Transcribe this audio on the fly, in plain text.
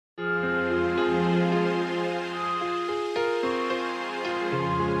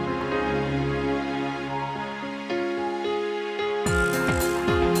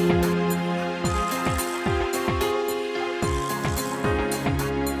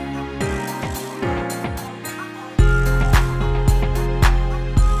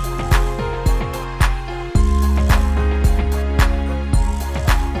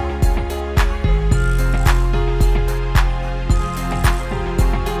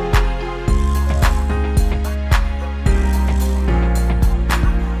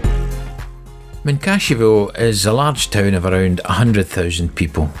Mukachevo is a large town of around 100,000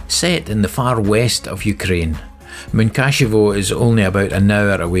 people, set in the far west of Ukraine. Mukachevo is only about an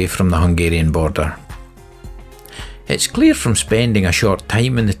hour away from the Hungarian border. It's clear from spending a short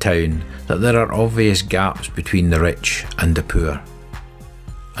time in the town that there are obvious gaps between the rich and the poor.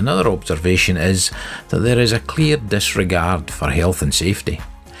 Another observation is that there is a clear disregard for health and safety.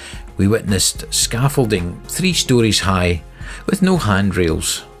 We witnessed scaffolding 3 stories high with no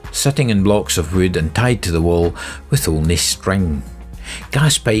handrails, sitting in blocks of wood and tied to the wall with only string.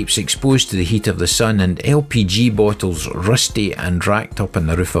 Gas pipes exposed to the heat of the sun and LPG bottles rusty and racked up on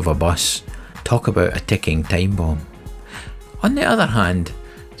the roof of a bus. Talk about a ticking time bomb. On the other hand,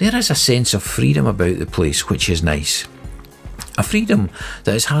 there is a sense of freedom about the place which is nice. A freedom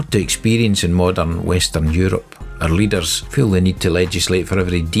that is hard to experience in modern Western Europe. Our leaders feel the need to legislate for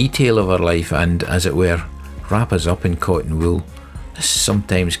every detail of our life and, as it were, wrap us up in cotton wool. This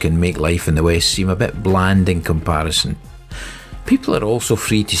sometimes can make life in the West seem a bit bland in comparison. People are also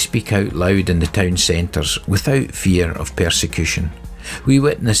free to speak out loud in the town centres without fear of persecution. We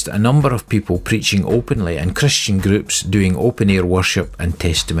witnessed a number of people preaching openly and Christian groups doing open-air worship and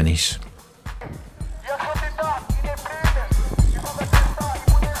testimonies.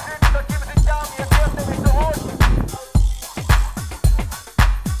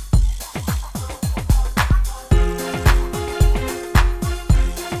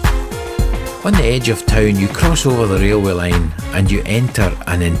 On the edge of town, you cross over the railway line and you enter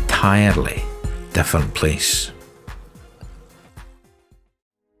an entirely different place.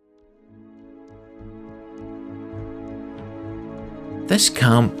 This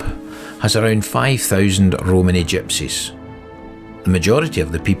camp has around 5,000 Romani Gypsies. The majority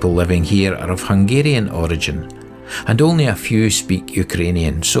of the people living here are of Hungarian origin, and only a few speak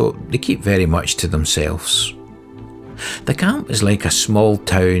Ukrainian, so they keep very much to themselves. The camp is like a small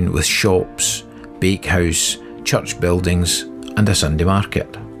town with shops, bakehouse, church buildings and a Sunday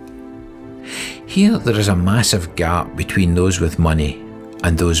market. Here there is a massive gap between those with money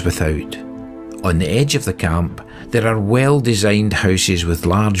and those without. On the edge of the camp there are well-designed houses with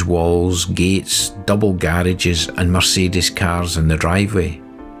large walls, gates, double garages and Mercedes cars in the driveway.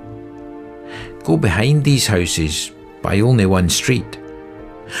 Go behind these houses by only one street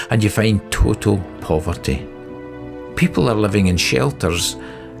and you find total poverty. People are living in shelters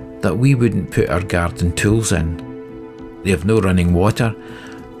that we wouldn't put our garden tools in. They have no running water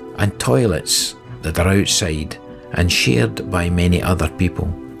and toilets that are outside and shared by many other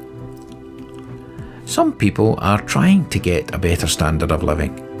people. Some people are trying to get a better standard of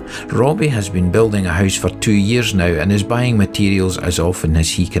living. Robbie has been building a house for 2 years now and is buying materials as often as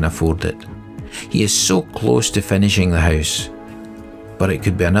he can afford it. He is so close to finishing the house, but it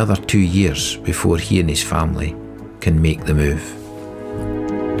could be another 2 years before he and his family can make the move.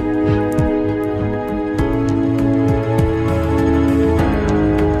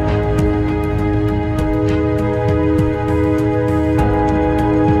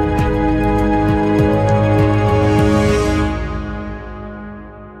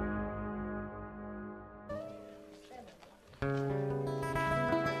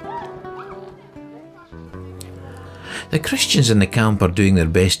 The Christians in the camp are doing their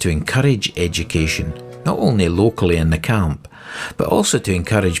best to encourage education, not only locally in the camp, but also to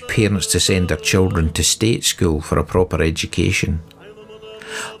encourage parents to send their children to state school for a proper education.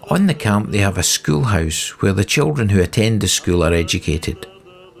 On the camp they have a schoolhouse where the children who attend the school are educated.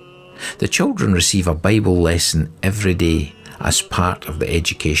 The children receive a Bible lesson every day as part of the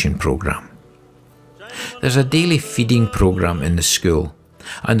education programme. There's a daily feeding programme in the school,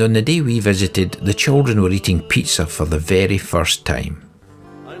 and on the day we visited, the children were eating pizza for the very first time.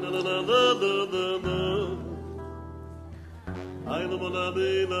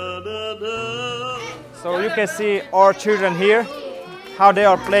 So you can see our children here, how they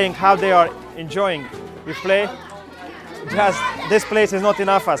are playing, how they are enjoying. We play, just this place is not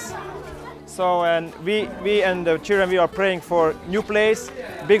enough us. So and we and the children, we are praying for new place,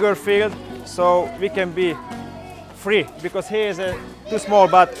 bigger field, so we can be free, because here is too small,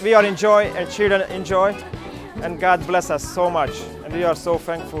 but we are enjoy and children enjoy, and God bless us so much, and we are so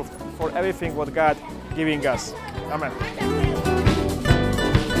thankful for everything what God giving us. Amen.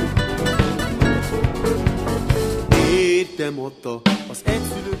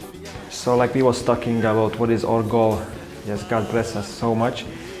 So like we was talking about what is our goal. Yes, God bless us so much,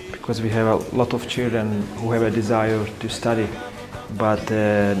 because we have a lot of children who have a desire to study, but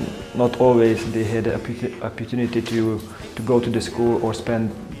not always they had the opportunity to go to the school or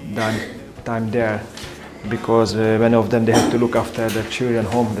spend time there, because many of them they have to look after the children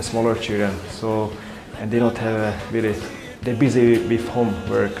home, the smaller children. So, and they don't have really, they're busy with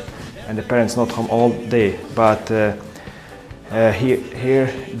homework, and the parents not home all day, but here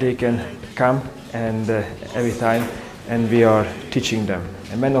they can come and every time, and we are teaching them.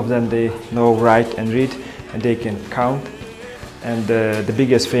 And many of them, they know write and read, and they can count. And the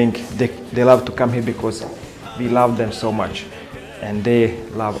biggest thing, they love to come here because we love them so much, and they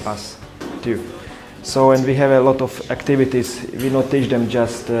love us too. So, and we have a lot of activities. We not teach them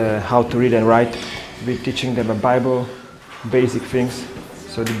just how to read and write. We're teaching them a Bible, basic things,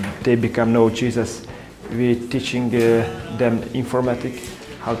 so they become know Jesus. We're teaching them informatics,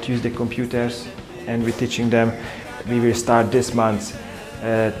 how to use the computers, and we're teaching them. We will start this month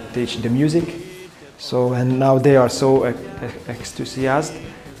teach the music. So, and now they are so enthusiastic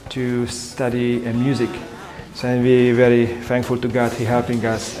to study music. So, and we're very thankful to God. He helping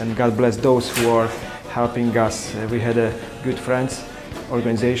us, and God bless those who are helping us. We had good friends,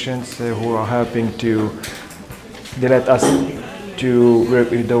 organizations who are helping to. They let us to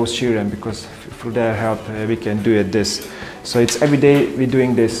work with those children because through their help we can do it this. So it's every day we're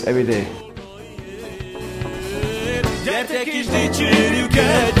doing this every day. Gyertek és dicsérjük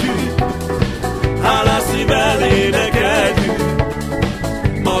együtt, hálás szívvel énekeljük,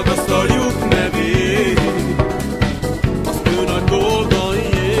 magasztaljuk nevét, azt ő nagy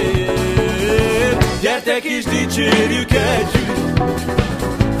dolgaiért. Gyertek és dicsérjük együtt.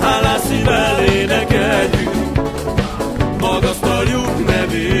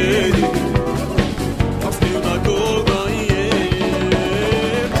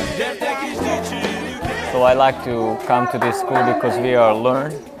 So I like to come to this school because we are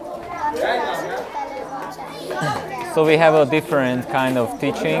learned. So we have a different kind of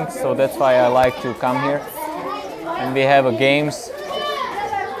teaching, so that's why I like to come here. And we have a games.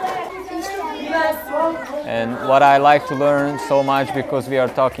 And what I like to learn so much because we are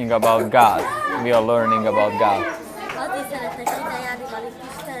talking about God. We are learning about God.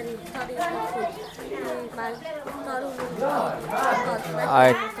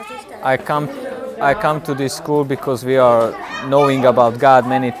 I come to this school because we are knowing about God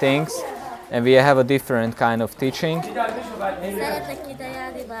many things, and we have a different kind of teaching.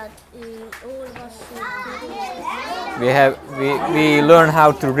 We learn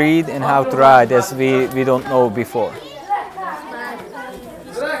how to read and how to write as we don't know before.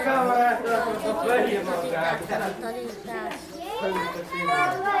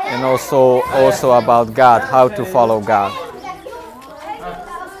 And also about God, how to follow God.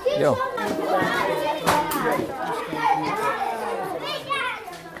 Yo.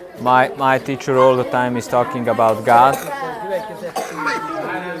 My teacher all the time is talking about God.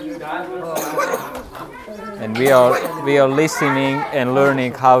 And we are listening and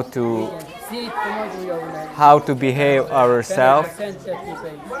learning how to behave ourselves,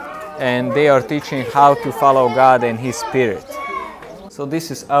 and they are teaching how to follow God and His Spirit. So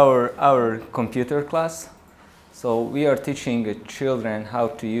this is our computer class. So we are teaching children how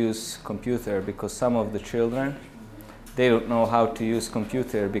to use computer because some of the children, they don't know how to use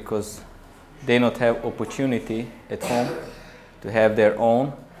computer because they don't have opportunity at home to have their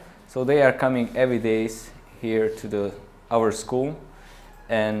own. So they are coming every day here to our school,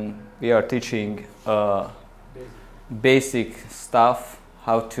 and we are teaching basic stuff,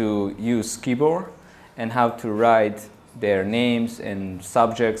 how to use keyboard and how to write their names and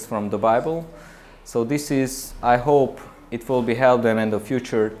subjects from the Bible. So this is, I hope it will be help them in the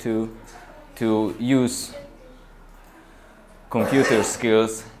future to use computer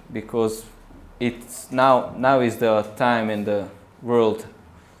skills, because it's now is the time in the world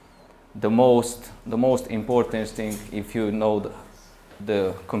the most important thing if you know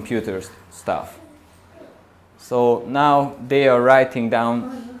the computer stuff. So now they are writing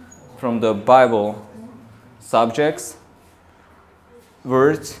down from the Bible subjects,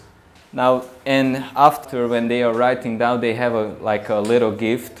 words. Now, and after when they are writing down, they have like a little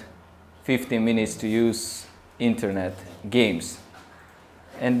gift, 15 minutes to use internet games.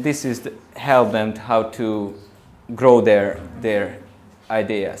 And this is help them how to grow their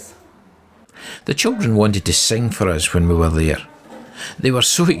ideas. The children wanted to sing for us when we were there. They were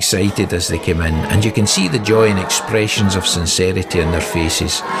so excited as they came in, and you can see the joy and expressions of sincerity on their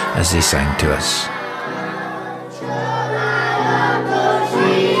faces as they sang to us.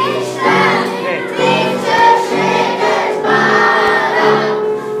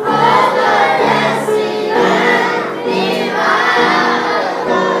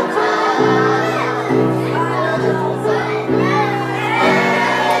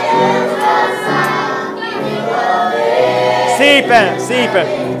 Szépen!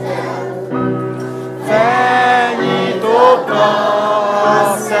 Felnyitotta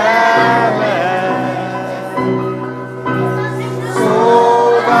a szemed,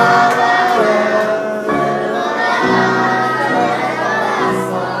 szolgálva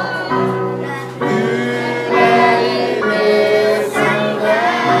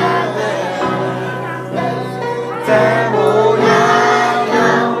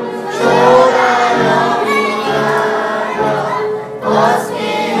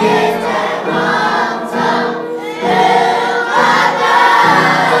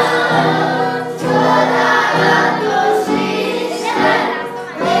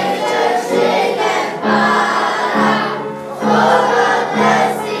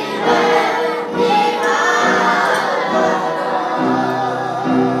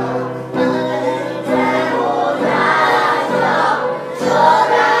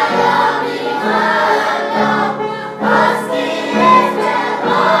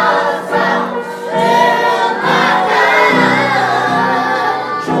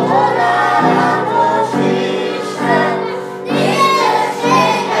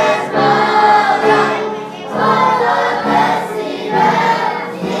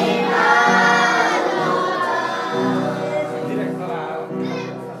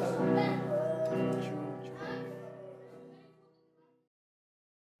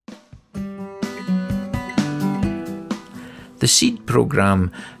The seed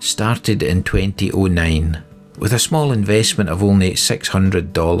programme started in 2009 with a small investment of only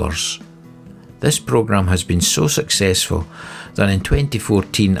 $600. This programme has been so successful that in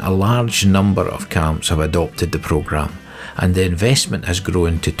 2014 a large number of camps have adopted the programme and the investment has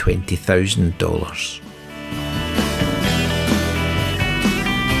grown to $20,000.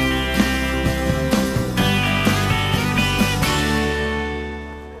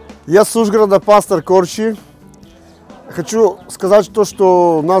 Я с Ужгорода, пастор Корчи. Хочу сказать то,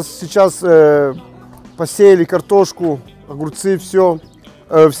 что у нас сейчас посеяли картошку, огурцы, все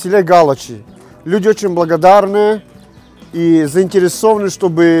в селе Галачи. Люди очень благодарны и заинтересованы,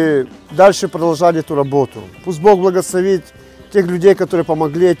 чтобы дальше продолжать эту работу. Пусть Бог благословит тех людей, которые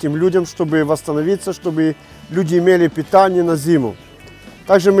помогли этим людям, чтобы восстановиться, чтобы люди имели питание на зиму.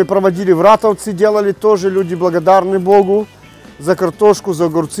 Также мы проводили в Ратовце, делали тоже, люди благодарны Богу за картошку, за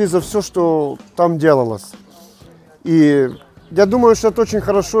огурцы, за все, что там делалось. И я думаю, что это очень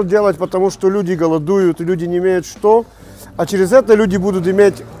хорошо делать, потому что люди голодуют, люди не имеют что, а через это люди будут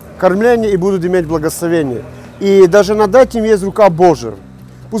иметь кормление и будут иметь благословение. И даже над этим есть рука Божия.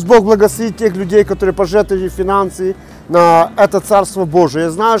 Пусть Бог благословит тех людей, которые пожертвовали финансы на это Царство Божие. Я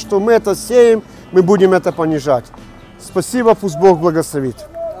знаю, что мы это сеем, мы будем это понижать. Спасибо, пусть Бог благословит.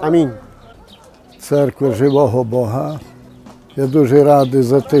 Аминь. Церква живого Бога. Я дуже радий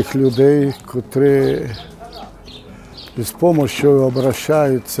за тих людей, котрі з допомогою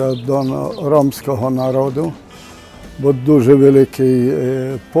обращаються до ромського народу, бо дуже велика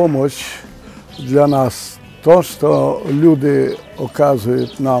допомога для нас. То, що люди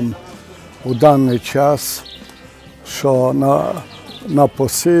оказують нам у даний час, що на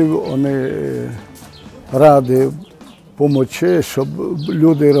посів вони раді допомогти, щоб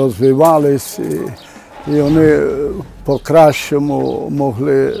люди розвивалися і вони по-кращому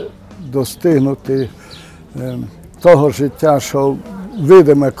могли достигнути того життя, що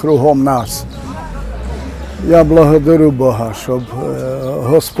видиме кругом нас. Я благодарю Бога, щоб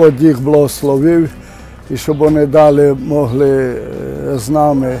Господь їх благословив і щоб вони далі могли з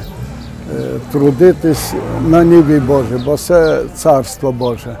нами трудитись на небі Боже, бо це Царство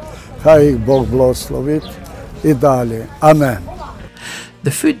Боже. Хай їх Бог благословить і далі. Амен.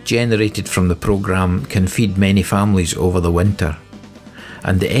 The food generated from the programme can feed many families over the winter,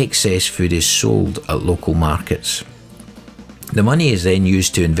 and the excess food is sold at local markets. The money is then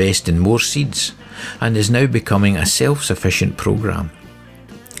used to invest in more seeds and is now becoming a self-sufficient programme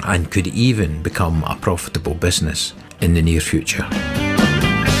and could even become a profitable business in the near future.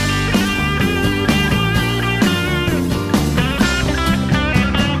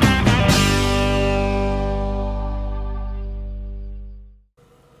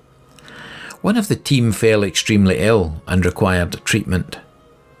 One of the team fell extremely ill and required treatment.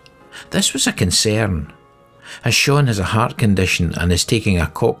 This was a concern, as Sean has a heart condition and is taking a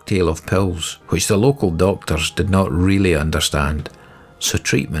cocktail of pills which the local doctors did not really understand, so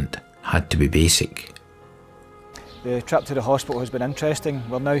treatment had to be basic. The trip to the hospital has been interesting.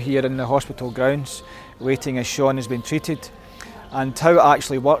 We're now here in the hospital grounds waiting as Sean has been treated, and how it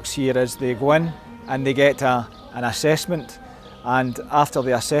actually works here is they go in and they get an assessment, and after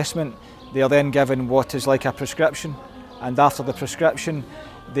the assessment they are then given what is like a prescription, and after the prescription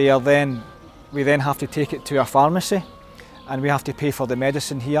we then have to take it to a pharmacy and we have to pay for the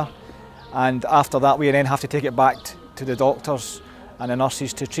medicine here, and after that we then have to take it back to the doctors and the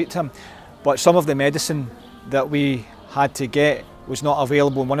nurses to treat him. But some of the medicine that we had to get was not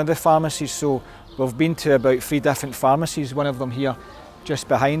available in one of the pharmacies, so we've been to about 3 different pharmacies, one of them here just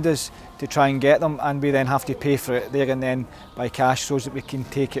behind us, to try and get them, and we then have to pay for it there and then by cash so that we can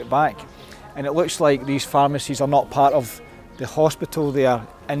take it back. And it looks like these pharmacies are not part of the hospital, they are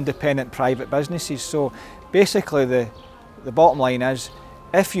independent private businesses. So basically the bottom line is,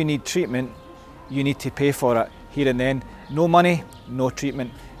 if you need treatment, you need to pay for it here and then. No money, no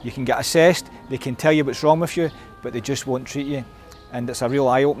treatment. You can get assessed, they can tell you what's wrong with you, but they just won't treat you. And it's a real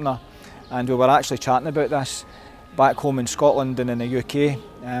eye-opener. And we were actually chatting about this back home in Scotland and in the UK.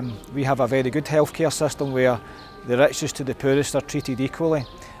 We have a very good healthcare system where the richest to the poorest are treated equally.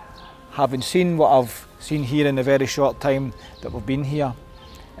 Having seen what I've seen here in the very short time that we've been here,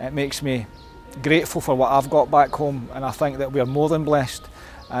 it makes me grateful for what I've got back home, and I think that we're more than blessed,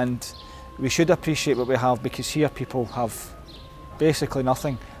 and we should appreciate what we have, because here people have basically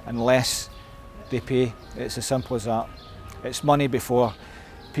nothing unless they pay. It's as simple as that. It's money before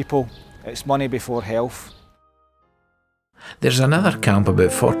people, it's money before health. There's another camp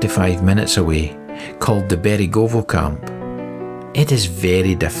about 45 minutes away called the Berigovo camp. It is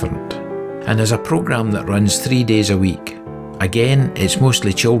very different and is a programme that runs 3 days a week. Again, it's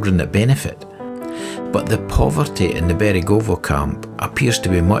mostly children that benefit. But the poverty in the Berigovo camp appears to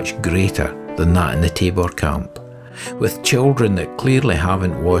be much greater than that in the Tabor camp, with children that clearly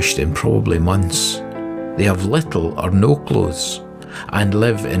haven't washed in probably months. They have little or no clothes and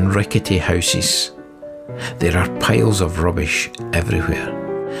live in rickety houses. There are piles of rubbish everywhere.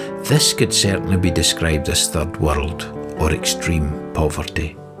 This could certainly be described as third world or extreme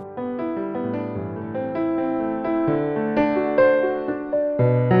poverty.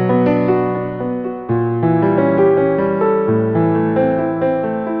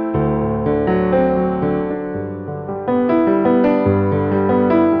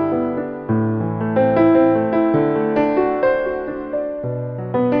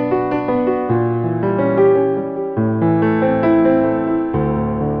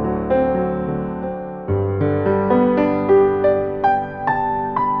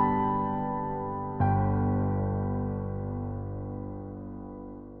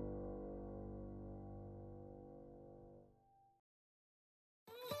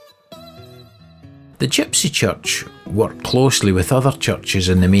 The Gypsy Church worked closely with other churches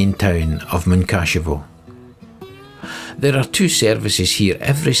in the main town of Mukachevo. There are 2 services here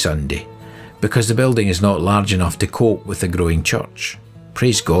every Sunday because the building is not large enough to cope with a growing church.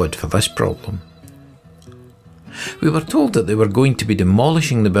 Praise God for this problem. We were told that they were going to be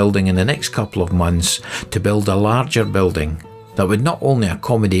demolishing the building in the next couple of months to build a larger building that would not only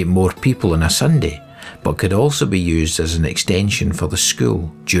accommodate more people on a Sunday, but could also be used as an extension for the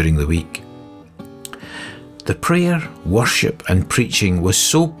school during the week. The prayer, worship and preaching was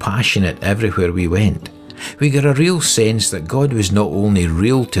so passionate everywhere we went. We got a real sense that God was not only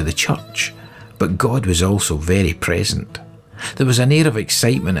real to the church, but God was also very present. There was an air of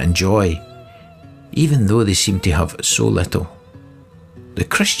excitement and joy, even though they seemed to have so little. The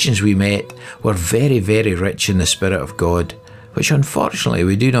Christians we met were very, very rich in the Spirit of God, which unfortunately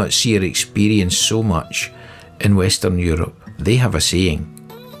we do not see or experience so much in Western Europe. They have a saying,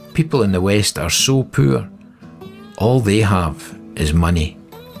 people in the West are so poor, all they have is money.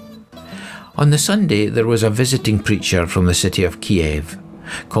 On the Sunday there was a visiting preacher from the city of Kiev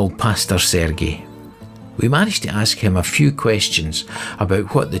called Pastor Sergei. We managed to ask him a few questions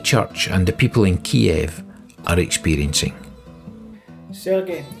about what the church and the people in Kiev are experiencing.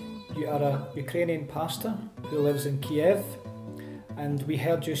 Sergei, you are a Ukrainian pastor who lives in Kiev, and we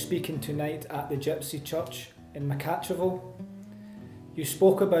heard you speaking tonight at the Gypsy Church in Mukachevo. You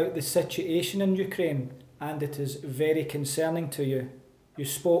spoke about the situation in Ukraine, and it is very concerning to you. You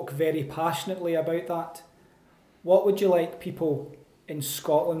spoke very passionately about that. What would you like people in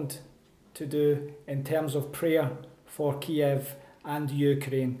Scotland to do in terms of prayer for Kiev and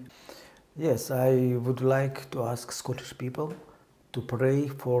Ukraine? Yes, I would like to ask Scottish people to pray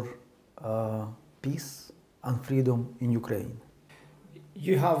for peace and freedom in Ukraine.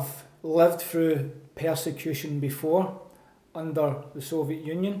 You have lived through persecution before under the Soviet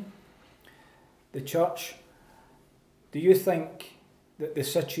Union, the church. Do you think that the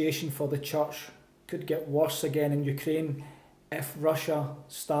situation for the church could get worse again in Ukraine if Russia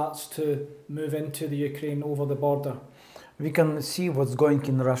starts to move into the Ukraine over the border? We can see what's going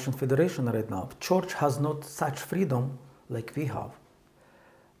in the Russian Federation right now. Church has not such freedom like we have.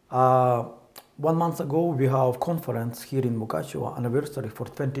 1 month ago, we have conference here in Mukachevo, anniversary for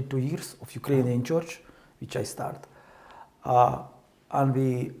 22 years of Ukrainian church, which I start.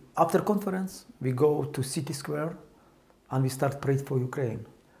 And after conference, we go to City Square and we start praying for Ukraine.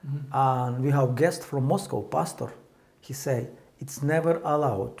 And we have guest from Moscow, pastor. He say, it's never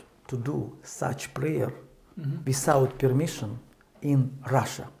allowed to do such prayer without permission in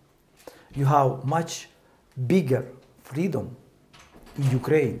Russia. You have much bigger freedom in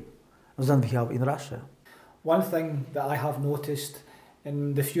Ukraine than we have in Russia. One thing that I have noticed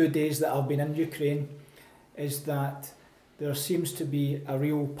in the few days that I've been in Ukraine is that there seems to be a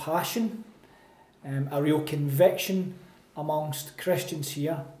real passion, a real conviction amongst Christians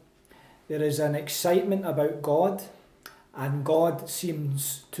here. There is an excitement about God, and God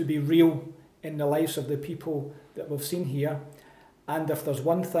seems to be real in the lives of the people that we've seen here. And if there's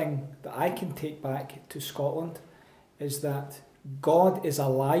one thing that I can take back to Scotland, is that God is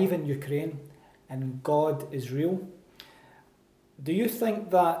alive in Ukraine and God is real. Do you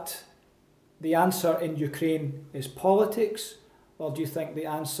think that the answer in Ukraine is politics, or do you think the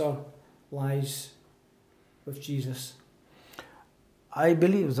answer lies with Jesus? I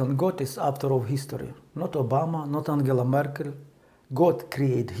believe that God is after all history. Not Obama, not Angela Merkel. God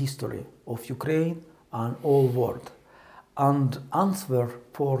created history of Ukraine and all world. And answer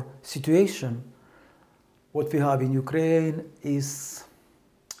for situation what we have in Ukraine is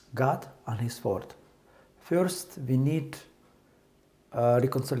God and His word. First, we need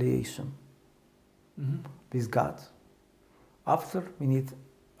reconciliation. with God. After, we need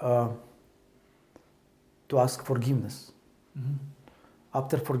to ask forgiveness.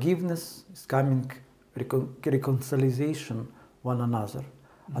 After forgiveness is coming reconciliation one another.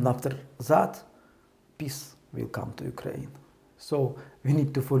 And after that, peace will come to Ukraine. So we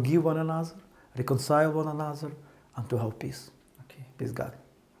need to forgive one another, reconcile one another, and to have peace. Okay. Peace God.